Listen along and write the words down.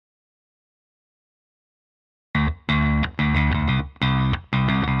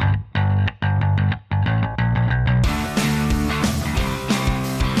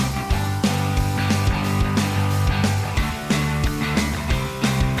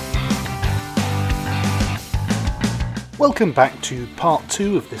Welcome back to part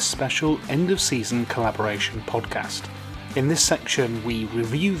 2 of this special end-of-season collaboration podcast. In this section we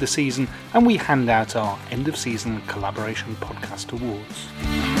review the season and we hand out our end-of-season collaboration podcast awards.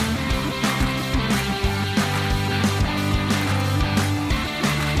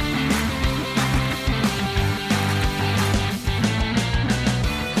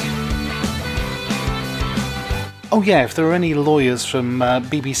 Oh yeah, if there are any lawyers from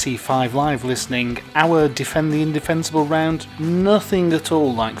BBC 5 Live listening, our Defend the Indefensible round, nothing at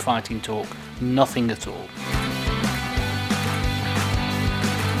all like fighting talk. Nothing at all.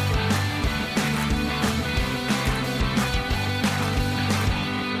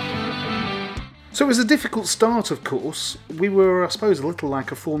 So it was a difficult start, of course. We were, I suppose, a little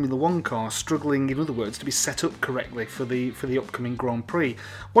like a Formula 1 car, struggling, in other words, to be set up correctly for the upcoming Grand Prix.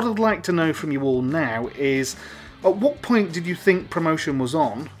 What I'd like to know from you all now is, at what point did you think promotion was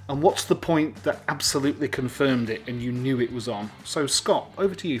on, and what's the point that absolutely confirmed it and you knew it was on? So Scott,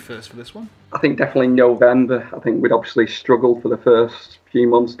 over to you first for this one. I think definitely November. I think we'd obviously struggled for the first few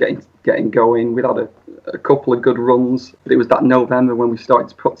months getting going. We'd had a couple of good runs, but it was that November when we started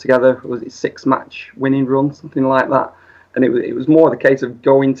to put together, was it 6-match winning run, something like that. And it was more the case of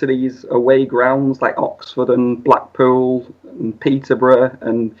going to these away grounds like Oxford and Blackpool and Peterborough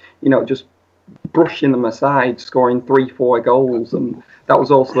and, just brushing them aside, scoring 3-4 goals. And that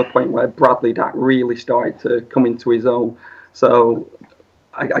was also the point where Bradley Dack really started to come into his own. So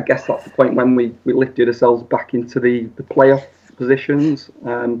I guess that's the point when we lifted ourselves back into the playoff positions.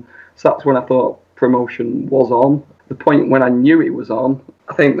 So that's when I thought promotion was on. The point when I knew it was on,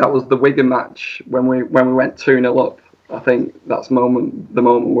 I think that was the Wigan match when we went 2-0 up. I think that's the moment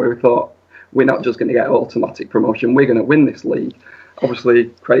where we thought, we're not just going to get automatic promotion, we're going to win this league. Obviously,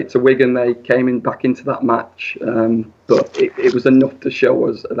 credit to Wigan, they came back into that match, but it was enough to show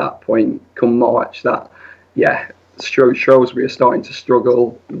us at that point, come March, that, Shrewsbury are starting to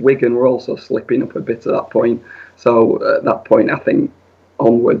struggle. Wigan were also slipping up a bit at that point. So at that point, I think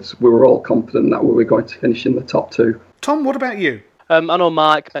onwards, we were all confident that we were going to finish in the top 2. Tom, what about you? I know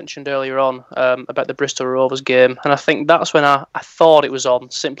Mike mentioned earlier on about the Bristol Rovers game, and I think that's when I thought it was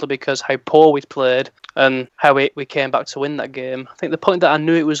on, simply because how poor we'd played and how we came back to win that game. I think the point that I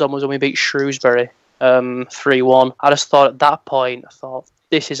knew it was on was when we beat Shrewsbury 3-1. I just thought at that point,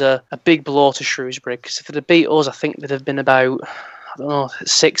 this is a big blow to Shrewsbury, because if they'd have beat us, I think they'd have been about,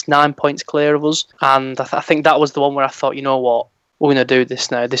 6-9 points clear of us. And I think that was the one where I thought, you know what, we're going to do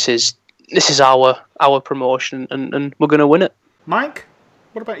this now. This is our promotion, and we're going to win it. Mike,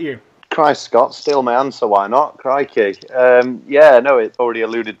 what about you? Christ, Scott, steal my answer, why not? Crikey. It's already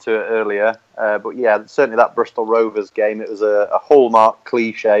alluded to it earlier. But certainly that Bristol Rovers game, it was a hallmark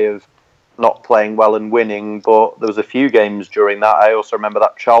cliche of not playing well and winning, but there was a few games during that. I also remember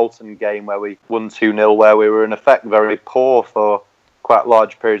that Charlton game where we won 2-0, where we were in effect very poor for quite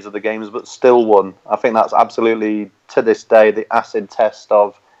large periods of the games, but still won. I think that's absolutely, to this day, the acid test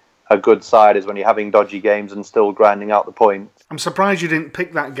of a good side, is when you're having dodgy games and still grinding out the points. I'm surprised you didn't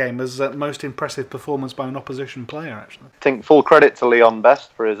pick that game as most impressive performance by an opposition player, actually. I think full credit to Leon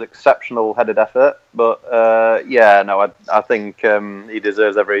Best for his exceptional headed effort, but I think he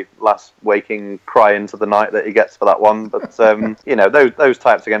deserves every last waking cry into the night that he gets for that one. But those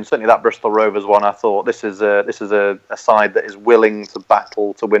types of games, certainly that Bristol Rovers one, I thought this is a side that is willing to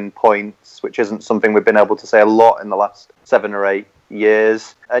battle to win points, which isn't something we've been able to say a lot in the last 7 or 8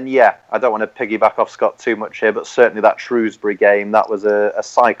 years. And I don't want to piggyback off Scott too much here, but certainly that Shrewsbury game, that was a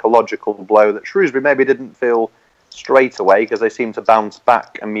psychological blow that Shrewsbury maybe didn't feel straight away, because they seemed to bounce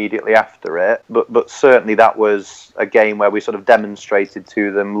back immediately after it, but certainly that was a game where we sort of demonstrated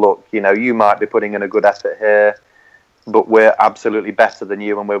to them, look, you might be putting in a good effort here, but we're absolutely better than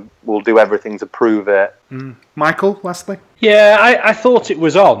you, and we'll do everything to prove it. Michael, lastly? Yeah, I thought it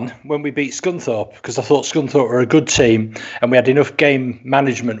was on when we beat Scunthorpe, because I thought Scunthorpe were a good team and we had enough game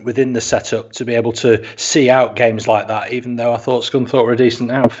management within the setup to be able to see out games like that, even though I thought Scunthorpe were a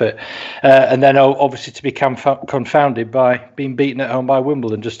decent outfit. And then obviously to be confounded by being beaten at home by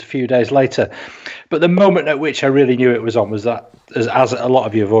Wimbledon just a few days later. But the moment at which I really knew it was on was that, as a lot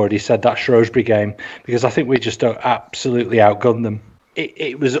of you have already said, that Shrewsbury game, because I think we just absolutely outgunned them.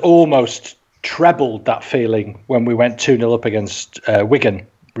 It was almost trebled, that feeling, when we went 2-0 up against Wigan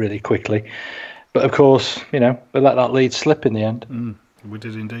really quickly. But of course, we let that lead slip in the end. We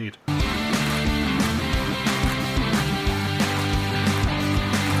did indeed.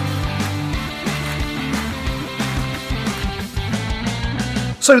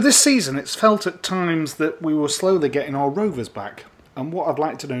 So this season, it's felt at times that we were slowly getting our Rovers back. And what I'd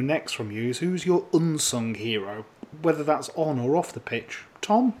like to know next from you is, who's your unsung hero? Whether that's on or off the pitch. Tom?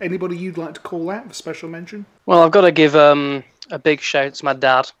 Tom, anybody you'd like to call out for special mention? Well, I've got to give a big shout to my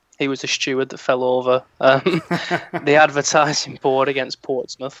dad. He was the steward that fell over the advertising board against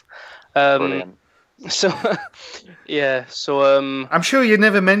Portsmouth. Brilliant. So, yeah. So, I'm sure you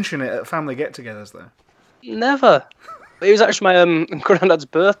never mention it at family get-togethers, though. Never. It was actually my granddad's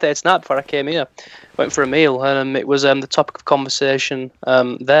birthday tonight before I came here. Went for a meal, and it was the topic of conversation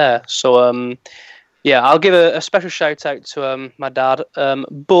there. So, yeah, I'll give a special shout out to my dad.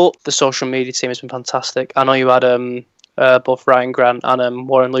 But the social media team has been fantastic. I know you had both Ryan Grant and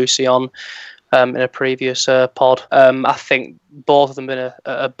Warren Lucy on in a previous pod. I think both of them have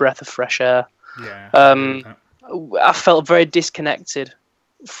been a breath of fresh air. Yeah. I felt very disconnected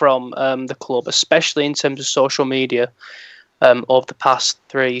from the club, especially in terms of social media over the past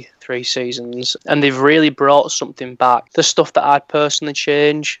three seasons, and they've really brought something back. The stuff that I'd personally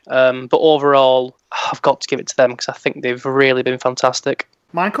change, but overall, I've got to give it to them because I think they've really been fantastic.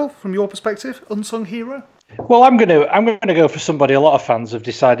 Michael, from your perspective, unsung hero? Well, I'm going to go for somebody a lot of fans have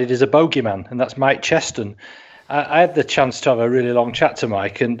decided is a bogeyman, and that's Mike Cheston. I had the chance to have a really long chat to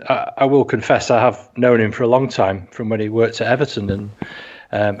Mike, and I will confess I have known him for a long time from when he worked at Everton, and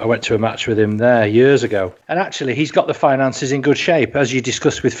I went to a match with him there years ago. And actually, he's got the finances in good shape, as you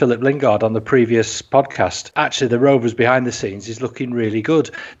discussed with Philip Lingard on the previous podcast. Actually, the Rovers behind the scenes is looking really good.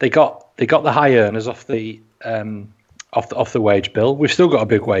 They got the high earners off the wage bill. We've still got a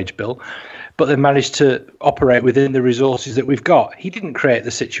big wage bill, but they've managed to operate within the resources that we've got. He didn't create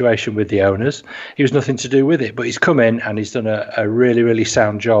the situation with the owners. He was nothing to do with it, but he's come in and he's done a really, really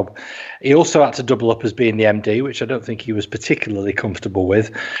sound job. He also had to double up as being the MD, which I don't think he was particularly comfortable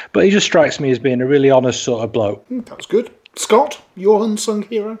with, but he just strikes me as being a really honest sort of bloke. That was good. Scott, your unsung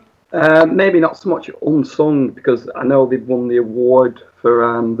hero? Maybe not so much unsung, because I know they've won the award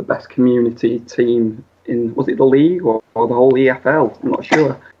for the best community team in, was it the league or the whole EFL? I'm not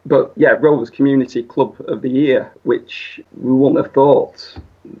sure. But yeah, Rovers Community Club of the Year, which we wouldn't have thought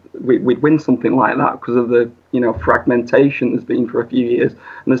we'd win something like that because of the fragmentation there's been for a few years,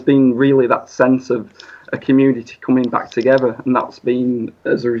 and there's been really that sense of a community coming back together, and that's been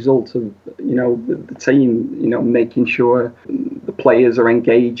as a result of the team making sure the players are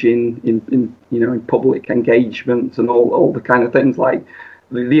engaging in public engagement and all the kind of things like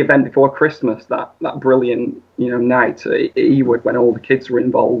the event before Christmas, that brilliant night at Ewood when all the kids were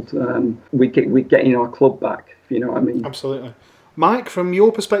involved. We're getting our club back, if you know what I mean. Absolutely. Mike, from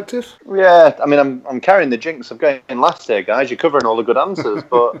your perspective? Yeah, I mean, I'm carrying the jinx of going last here, guys. You're covering all the good answers,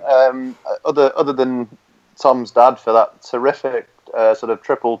 but other than Tom's dad for that terrific sort of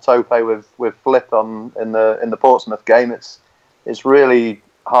triple tope with Flip in the Portsmouth game, it's really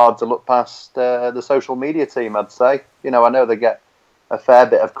hard to look past the social media team, I'd say. I know they get a fair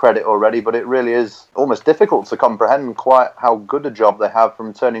bit of credit already, but it really is almost difficult to comprehend quite how good a job they have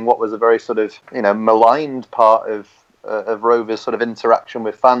from turning what was a very sort of maligned part of Rovers' sort of interaction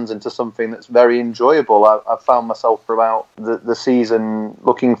with fans into something that's very enjoyable. I've found myself throughout the season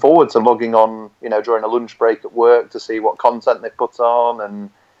looking forward to logging on, during a lunch break at work to see what content they put on,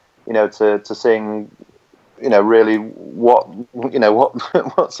 and to seeing, really what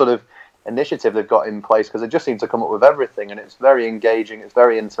sort of initiative they've got in place, because they just seem to come up with everything, and it's very engaging, it's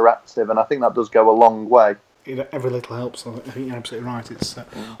very interactive, and I think that does go a long way. Every little helps. I think you're absolutely right. It's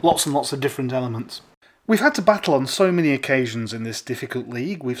lots and lots of different elements. We've had to battle on so many occasions in this difficult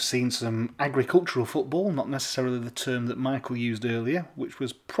league. We've seen some agricultural football, not necessarily the term that Michael used earlier, which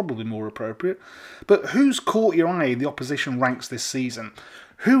was probably more appropriate. But who's caught your eye in the opposition ranks this season?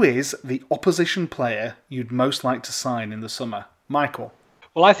 Who is the opposition player you'd most like to sign in the summer? Michael?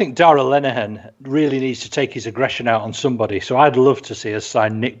 Well, I think Darragh Lenihan really needs to take his aggression out on somebody. So I'd love to see us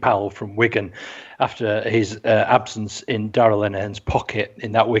sign Nick Powell from Wigan after his absence in Darragh Lenihan's pocket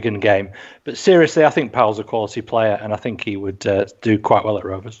in that Wigan game. But seriously, I think Powell's a quality player, and I think he would do quite well at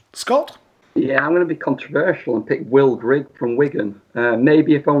Rovers. Scott? Yeah, I'm going to be controversial and pick Will Grigg from Wigan.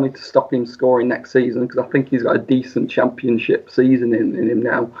 Maybe if only to stop him scoring next season, because I think he's got a decent championship season in him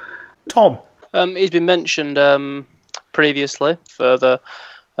now. Tom? He's been mentioned previously further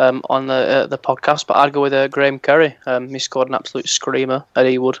on the podcast, but I'd go with Graham Curry. He scored an absolute screamer at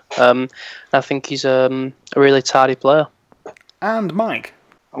Ewood. I think he's a really tidy player. And Mike?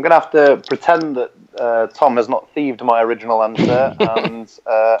 I'm going to have to pretend that Tom has not thieved my original answer, and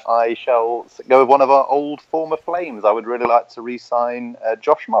I shall go with one of our old former Flames. I would really like to re-sign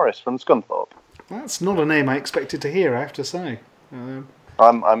Josh Morris from Scunthorpe. That's not a name I expected to hear, I have to say.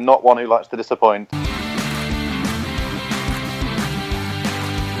 I'm not one who likes to disappoint.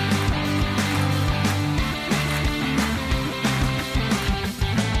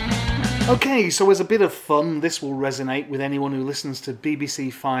 Okay, so as a bit of fun, this will resonate with anyone who listens to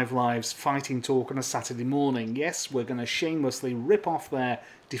BBC Five Live's Fighting Talk on a Saturday morning. Yes, we're going to shamelessly rip off their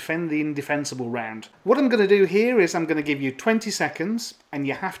Defend the Indefensible round. What I'm going to do here is I'm going to give you 20 seconds, and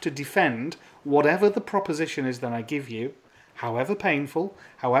you have to defend whatever the proposition is that I give you, however painful,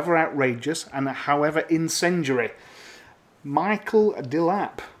 however outrageous, and however incendiary. Michael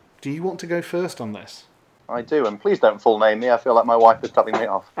Delap, do you want to go first on this? I do, and please don't full name me. I feel like my wife is telling me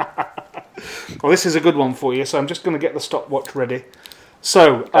off. Well, this is a good one for you, so I'm just going to get the stopwatch ready.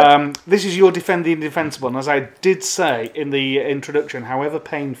 So, this is your Defend the Indefensible, and as I did say in the introduction, however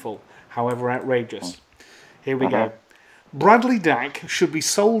painful, however outrageous. Here we go. Bradley Dack should be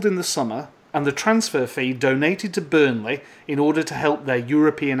sold in the summer and the transfer fee donated to Burnley in order to help their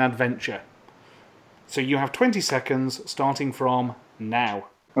European adventure. So you have 20 seconds starting from now.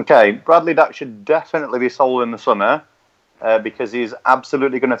 Okay, Bradley Dack should definitely be sold in the summer because he's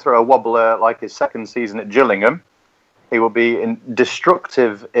absolutely going to throw a wobbler like his second season at Gillingham. He will be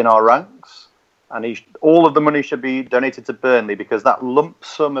destructive in our ranks, and all of the money should be donated to Burnley because that lump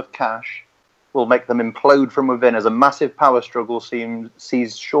sum of cash will make them implode from within as a massive power struggle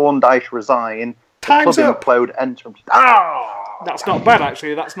sees Sean Dyche resign. Time's up! Implode, enter. That's not bad,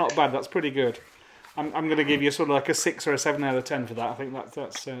 actually. That's not bad. That's pretty good. I'm going to give you sort of like a 6 or a 7 out of 10 for that. I think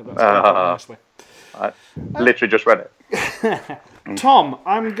that's honestly. I literally just read it. Tom,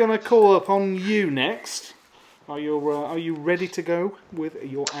 I'm going to call upon you next. Are you ready to go with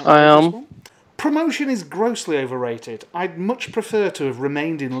your outrageous I am. one? Promotion is grossly overrated. I'd much prefer to have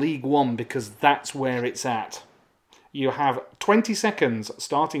remained in League One because that's where it's at. You have 20 seconds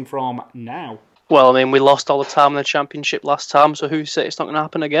starting from now. Well, I mean, we lost all the time in the Championship last time, so who said it's not going to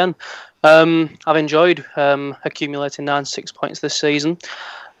happen again? I've enjoyed accumulating 96 points this season.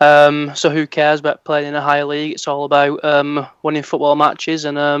 So who cares about playing in a higher league? It's all about winning football matches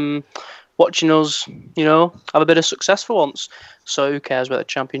and watching us, have a bit of success for once. So who cares about the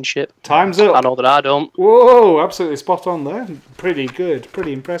Championship? Time's up. I know that I don't. Whoa, absolutely spot on there. Pretty good,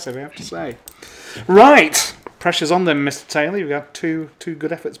 pretty impressive, I have to say. Right, pressure's on them, Mr. Taylor. You've had two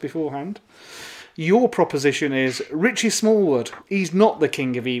good efforts beforehand. Your proposition is Richie Smallwood. He's not the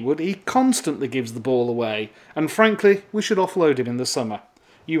king of Ewood. He constantly gives the ball away. And frankly, we should offload him in the summer.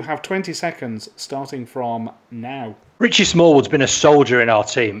 You have 20 seconds starting from now. Richie Smallwood's been a soldier in our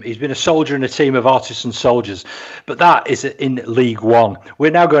team. He's been a soldier in a team of artisan soldiers. But that is in League One.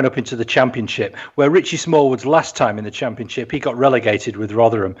 We're now going up into the Championship, where Richie Smallwood's last time in the Championship, he got relegated with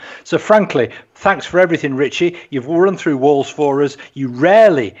Rotherham. So frankly, thanks for everything, Richie. You've run through walls for us. You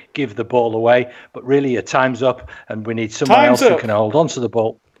rarely give the ball away, but really your time's up and we need someone else who can hold on to the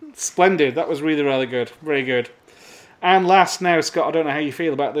ball. Splendid. That was really, really good. Very good. And last now, Scott, I don't know how you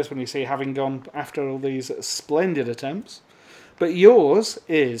feel about this when you see having gone after all these splendid attempts, but yours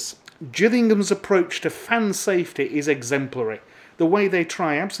is Gillingham's approach to fan safety is exemplary. The way they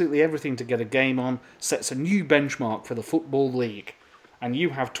try absolutely everything to get a game on sets a new benchmark for the Football League. And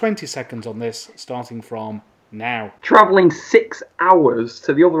you have 20 seconds on this, starting from now. Travelling 6 hours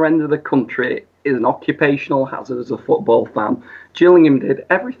to the other end of the country is an occupational hazard as a football fan. Gillingham did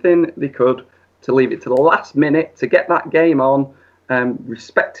everything they could to leave it to the last minute to get that game on,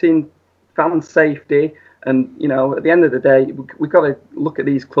 respecting fan safety. And, at the end of the day, we've got to look at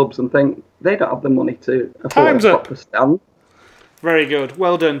these clubs and think they don't have the money to afford a proper stand. Very good.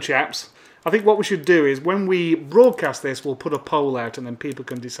 Well done, chaps. I think what we should do is when we broadcast this, we'll put a poll out and then people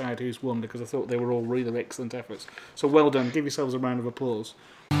can decide who's won because I thought they were all really excellent efforts. So well done. Give yourselves a round of applause.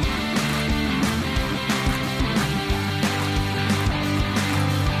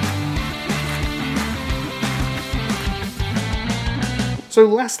 So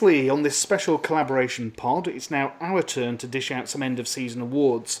lastly, on this special collaboration pod, it's now our turn to dish out some end-of-season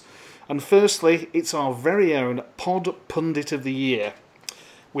awards. And firstly, it's our very own Pod Pundit of the Year.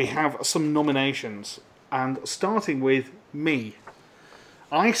 We have some nominations, and starting with me.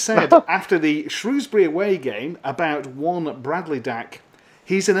 I said after the Shrewsbury away game about one Bradley Dack,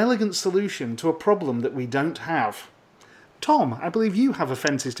 he's an elegant solution to a problem that we don't have. Tom, I believe you have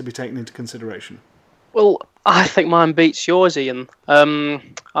offences to be taken into consideration. Well, I think mine beats yours, Ian.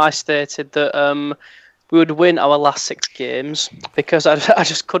 I stated that we would win our last 6 games because I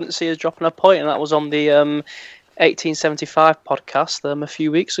just couldn't see us dropping a point, and that was on the 1875 podcast a few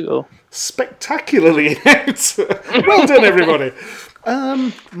weeks ago. Spectacularly out. Well done, everybody.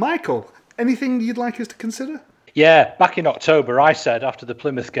 Michael, anything you'd like us to consider? Yeah, back in October, I said after the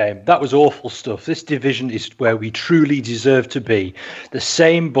Plymouth game, that was awful stuff. This division is where we truly deserve to be. The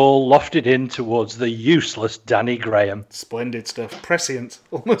same ball lofted in towards the useless Danny Graham. Splendid stuff. Prescient.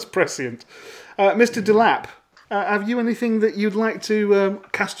 Almost prescient. Mr. Delap. Have you anything that you'd like to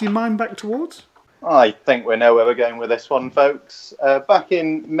cast your mind back towards? I think we know where we're going with this one, folks. Back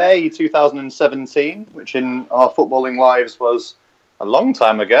in May 2017, which in our footballing lives was a long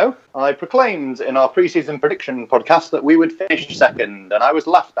time ago, I proclaimed in our pre-season prediction podcast that we would finish second, and I was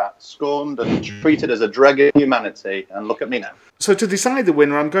laughed at, scorned, and treated as a dreg of humanity. And look at me now. So to decide the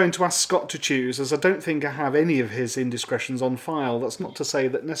winner, I'm going to ask Scott to choose, as I don't think I have any of his indiscretions on file. That's not to say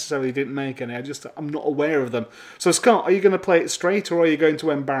that necessarily didn't make any, I'm not aware of them. So Scott, are you going to play it straight, or are you going to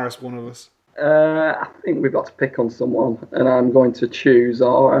embarrass one of us? I think we've got to pick on someone, and I'm going to choose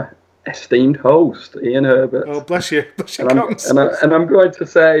our esteemed host, Ian Herbert. Oh, bless you. Bless you, and I'm going to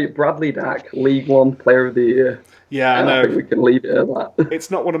say Bradley Dack, League One Player of the Year. Yeah, I know. I think we can leave it at that.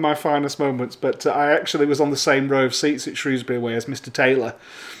 It's not one of my finest moments, but I actually was on the same row of seats at Shrewsbury Way as Mr. Taylor.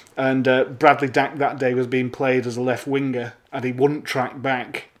 And Bradley Dack that day was being played as a left winger, and he wouldn't track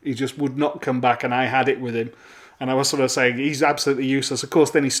back. He just would not come back, and I had it with him. And I was sort of saying, he's absolutely useless. Of course,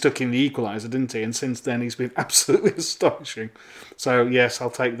 then he stuck in the equaliser, didn't he? And since then, he's been absolutely astonishing. So, yes,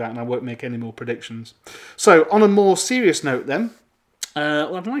 I'll take that, and I won't make any more predictions. So, on a more serious note then,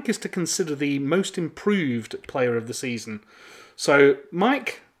 what I'd like us to consider the most improved player of the season. So,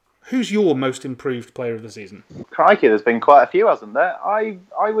 Mike, who's your most improved player of the season? Crikey, there's been quite a few, hasn't there? I've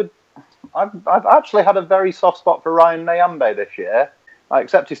actually had a very soft spot for Ryan Nyambe this year. I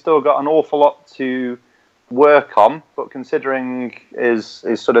accept he's still got an awful lot to work on, but considering his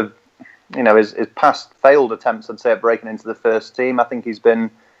sort of, his past failed attempts, I'd say, at breaking into the first team, I think he's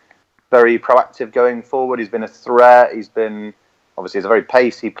been very proactive going forward. He's been a threat. He's a very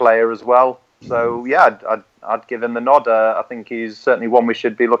pacey player as well. So yeah, I'd give him the nod. I think he's certainly one we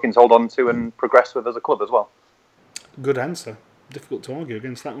should be looking to hold on to and progress with as a club as well. Good answer. Difficult to argue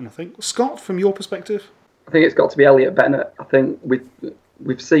against that one, I think. Scott, from your perspective? I think it's got to be Elliot Bennett. I think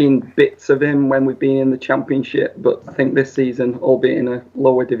we've seen bits of him when we've been in the Championship, but I think this season, albeit in a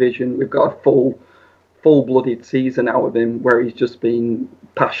lower division, we've got a full-blooded season out of him where he's just been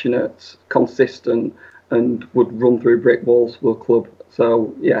passionate, consistent, and would run through brick walls for the club.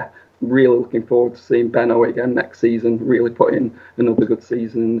 So, yeah, really looking forward to seeing Benno again next season, really put in another good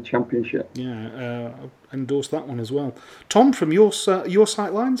season in the Championship. Yeah, I endorse that one as well. Tom, from your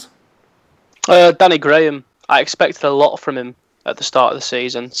sight lines? Danny Graham. I expected a lot from him at the start of the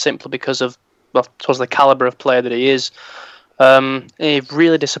season, simply because of the calibre of player that he is. He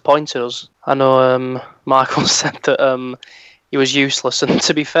really disappointed us. I know Michael said that he was useless, and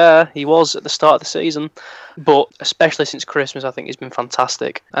to be fair, he was at the start of the season, but especially since Christmas, I think he's been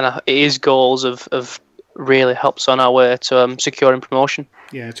fantastic, and his goals have really helped us on our way to securing promotion.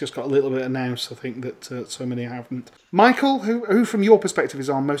 Yeah, it's just got a little bit of nous, I think, that so many haven't. Michael, who from your perspective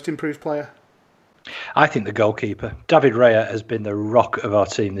is our most improved player? I think the goalkeeper, David Raya, has been the rock of our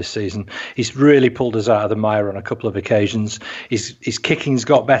team this season. He's really pulled us out of the mire on a couple of occasions. His kicking's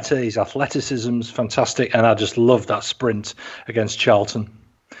got better, his athleticism's fantastic, and I just love that sprint against Charlton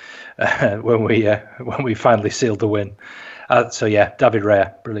when we finally sealed the win. So yeah, David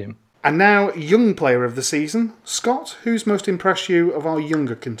Raya, brilliant. And now, young player of the season. Scott, who's most impressed you of our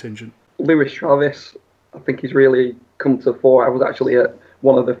younger contingent? Lewis Travis. I think he's really come to the fore. I was actually at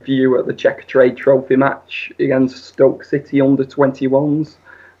one of the few at the Checker Trade Trophy match against Stoke City under-21s,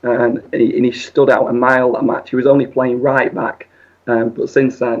 and he stood out a mile that match. He was only playing right back, but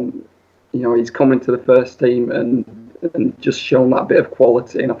since then, he's come into the first team and just shown that bit of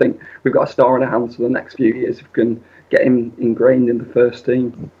quality. And I think we've got a star in our hands for the next few years if we can get him ingrained in the first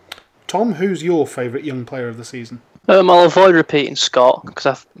team. Tom, who's your favourite young player of the season? I'll avoid repeating Scott,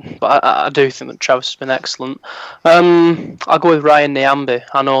 but I do think that Travis has been excellent. I'll go with Ryan Nyambe.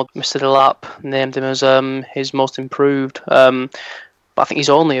 I know Mr. Delap named him as his most improved, but I think he's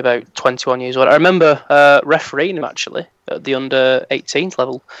only about 21 years old. I remember refereeing him, actually, at the under-18s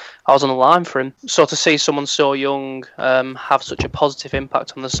level. I was on the line for him. So to see someone so young have such a positive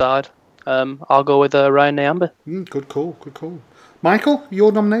impact on the side, I'll go with Ryan Nyambe. Good call. Michael,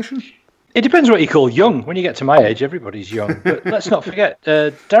 your nomination? It depends what you call young. When you get to my age, everybody's young. But let's not forget,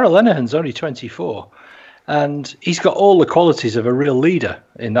 Daryl Lenihan's only 24. And he's got all the qualities of a real leader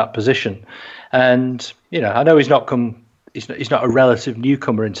in that position. And, I know he's not a relative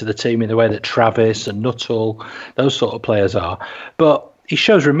newcomer into the team in the way that Travis and Nuttall, those sort of players are. But he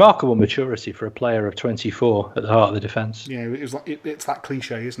shows remarkable maturity for a player of 24 at the heart of the defence. Yeah, it's that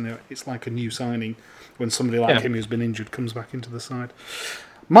cliche, isn't it? It's like a new signing when somebody like him who's been injured comes back into the side.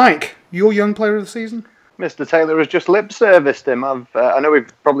 Mike, your young player of the season? Mr. Taylor has just lip-serviced him. I know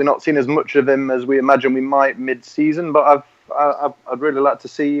we've probably not seen as much of him as we imagine we might mid-season, but I'd really like to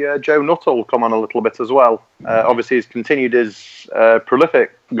see Joe Nuttall come on a little bit as well. Obviously, he's continued his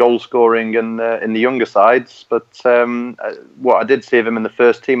prolific goal scoring in the younger sides, but what I did see of him in the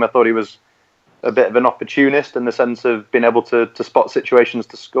first team, I thought he was a bit of an opportunist in the sense of being able to spot situations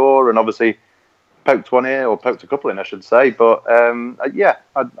to score, and obviously poked one here, or poked a couple in, I should say. But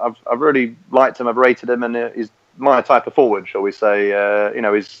I've really liked him. I've rated him, and he's my type of forward, shall we say.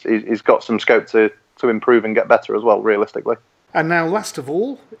 He's got some scope to improve and get better as well, realistically. And now, last of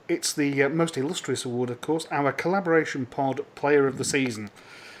all, it's the most illustrious award, of course, our Collaboration Pod Player of the Season.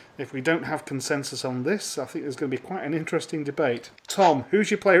 If we don't have consensus on this, I think there's going to be quite an interesting debate. Tom, who's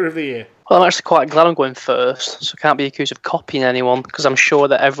your Player of the Year? Well, I'm actually quite glad I'm going first, so I can't be accused of copying anyone, because I'm sure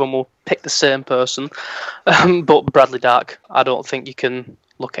that everyone will pick the same person. But Bradley Dack, I don't think you can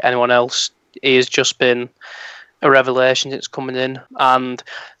look at anyone else. He has just been a revelation since coming in, and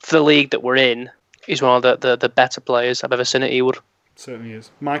for the league that we're in, he's one of the better players I've ever seen at Ewood. Certainly is.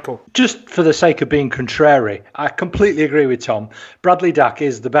 Michael? Just for the sake of being contrary, I completely agree with Tom. Bradley Dack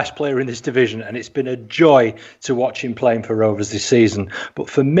is the best player in this division, and it's been a joy to watch him playing for Rovers this season. But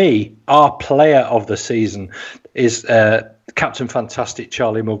for me, our player of the season is Captain Fantastic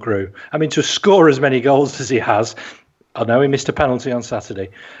Charlie Mulgrew. I mean, to score as many goals as he has, I know he missed a penalty on Saturday,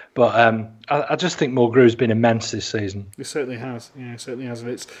 but I just think Mulgrew's been immense this season. He certainly has. Yeah, he certainly has.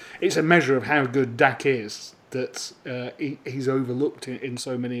 And it's a measure of how good Dack is that he's overlooked in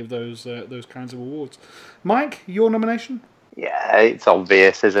so many of those kinds of awards. Mike, your nomination? Yeah, it's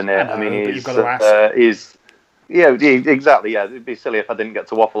obvious, isn't it? I mean, you've got to ask. Exactly. Yeah, it'd be silly if I didn't get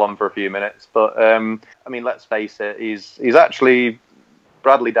to waffle on for a few minutes. But I mean, let's face it. He's actually,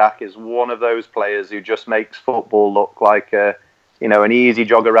 Bradley Dack is one of those players who just makes football look like an easy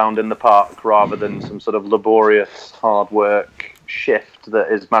jog around in the park rather than some sort of laborious hard work shift that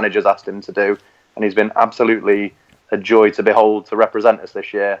his manager's asked him to do. And he's been absolutely a joy to behold to represent us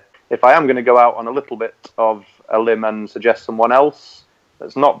this year. If I am going to go out on a little bit of a limb and suggest someone else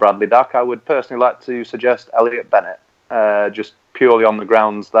that's not Bradley Dack, I would personally like to suggest Elliot Bennett, just purely on the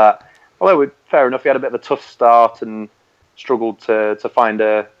grounds that, although fair enough, he had a bit of a tough start and struggled to find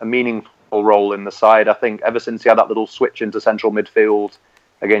a meaningful role in the side. I think ever since he had that little switch into central midfield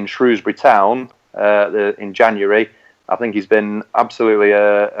against Shrewsbury Town in January, I think he's been absolutely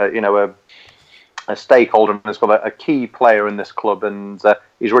a stakeholder in this club, a key player in this club, and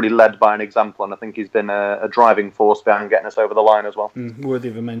he's really led by an example, and I think he's been a driving force behind getting us over the line as well. Worthy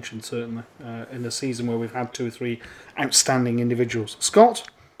of a mention, certainly, in a season where we've had 2 or 3 outstanding individuals. Scott,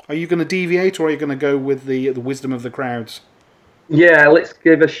 are you going to deviate, or are you going to go with the wisdom of the crowds? Yeah, let's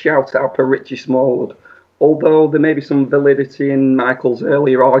give a shout out for Richie Smallwood. Although there may be some validity in Michael's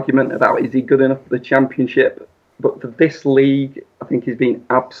earlier argument about is he good enough for the Championship, but for this league, I think he's been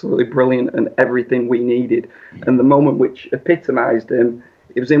absolutely brilliant and everything we needed. And the moment which epitomised him,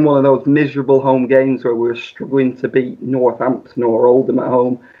 it was in one of those miserable home games where we were struggling to beat Northampton or Oldham at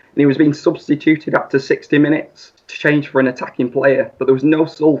home. And he was being substituted after 60 minutes to change for an attacking player. But there was no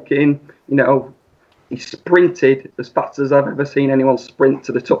sulking, he sprinted as fast as I've ever seen anyone sprint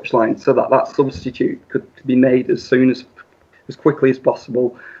to the touchline, so that substitute could be made as quickly as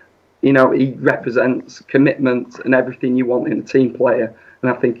possible. He represents commitment and everything you want in a team player, and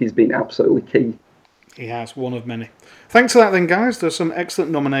I think he's been absolutely key. He has, one of many. Thanks for that then, guys. There's some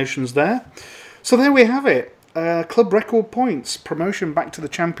excellent nominations there. So there we have it. Club record points, promotion back to the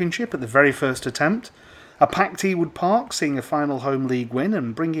Championship at the very first attempt, a packed Ewood Park seeing a final home league win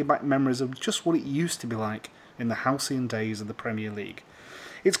and bringing back memories of just what it used to be like in the halcyon days of the Premier League.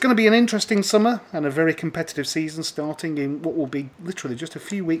 It's going to be an interesting summer and a very competitive season starting in what will be literally just a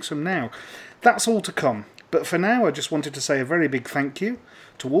few weeks from now. That's all to come. But for now, I just wanted to say a very big thank you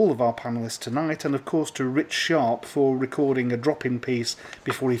to all of our panellists tonight, and of course to Rich Sharpe for recording a drop-in piece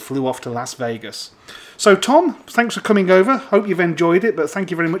before he flew off to Las Vegas. So Tom, thanks for coming over. Hope you've enjoyed it, but thank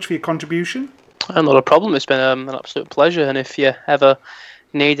you very much for your contribution. Not a problem. It's been an absolute pleasure, and if you ever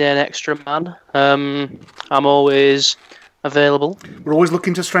need an extra man, I'm always available. We're always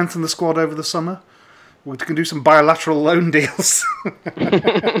looking to strengthen the squad over the summer. We can do some bilateral loan deals.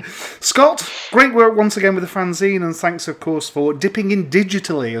 Scott, great work once again with the fanzine, and thanks of course for dipping in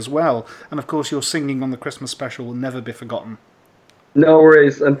digitally as well, and of course your singing on the Christmas special will never be forgotten. No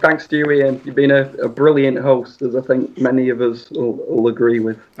worries, and thanks to you, Ian. You've been a brilliant host, as I think many of us will agree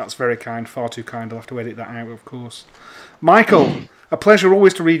with. That's very kind, far too kind. I'll have to edit that out, of course. Michael, a pleasure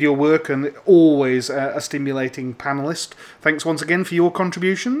always to read your work, and always a stimulating panellist. Thanks once again for your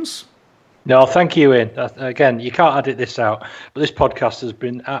contributions. No, thank you, Ian. Again, you can't edit this out, but this podcast has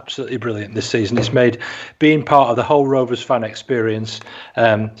been absolutely brilliant this season. It's made being part of the whole Rovers fan experience,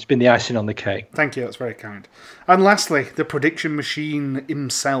 it's been the icing on the cake. Thank you, that's very kind. And lastly, the prediction machine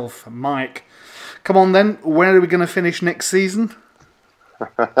himself, Mike. Come on then, where are we going to finish next season?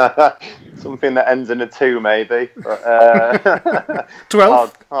 Something that ends in a 2, maybe. But,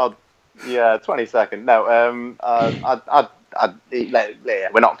 12? Hard. Yeah, 22nd. No,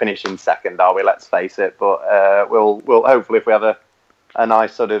 we're not finishing second, are we? Let's face it. But we'll hopefully, if we have a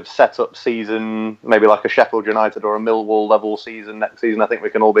nice sort of set-up season, maybe like a Sheffield United or a Millwall level season next season, I think we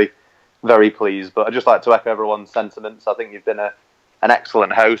can all be very pleased. But I'd just like to echo everyone's sentiments. I think you've been an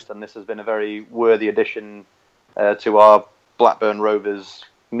excellent host, and this has been a very worthy addition to our Blackburn Rovers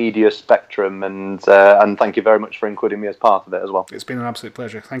media spectrum, and thank you very much for including me as part of it as well. It's been an absolute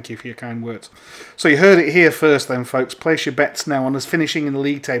pleasure. Thank you for your kind words. So you heard it here first then, folks. Place your bets now on us finishing in the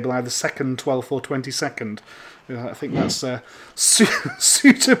league table either 2nd, 12th or 22nd. I think that's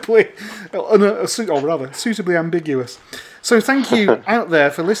suitably ambiguous. So thank you out there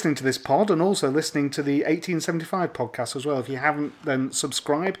for listening to this pod and also listening to the 1875 podcast as well. If you haven't, then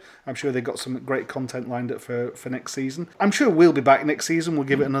subscribe. I'm sure they've got some great content lined up for next season. I'm sure we'll be back next season. We'll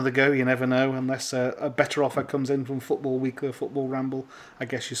give it another go. You never know, unless a better offer comes in from Football Weekly or Football Ramble. I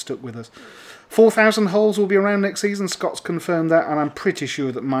guess you're stuck with us. 4,000 Holes will be around next season. Scott's confirmed that, and I'm pretty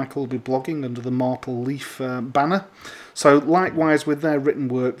sure that Michael will be blogging under the Marple Leaf banner. So likewise with their written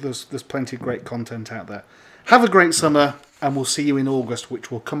work, there's plenty of great content out there. Have a great summer, and we'll see you in August, which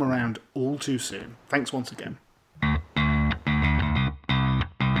will come around all too soon. Thanks once again.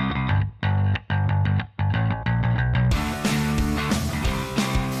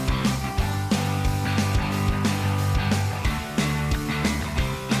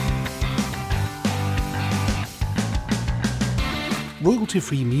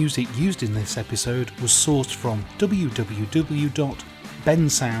 Royalty-free music used in this episode was sourced from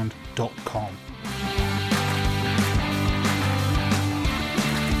www.bensound.com.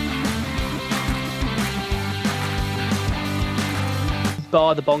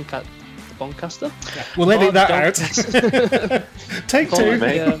 Bar the Boncaster. Yeah, we'll edit that out. Take 2.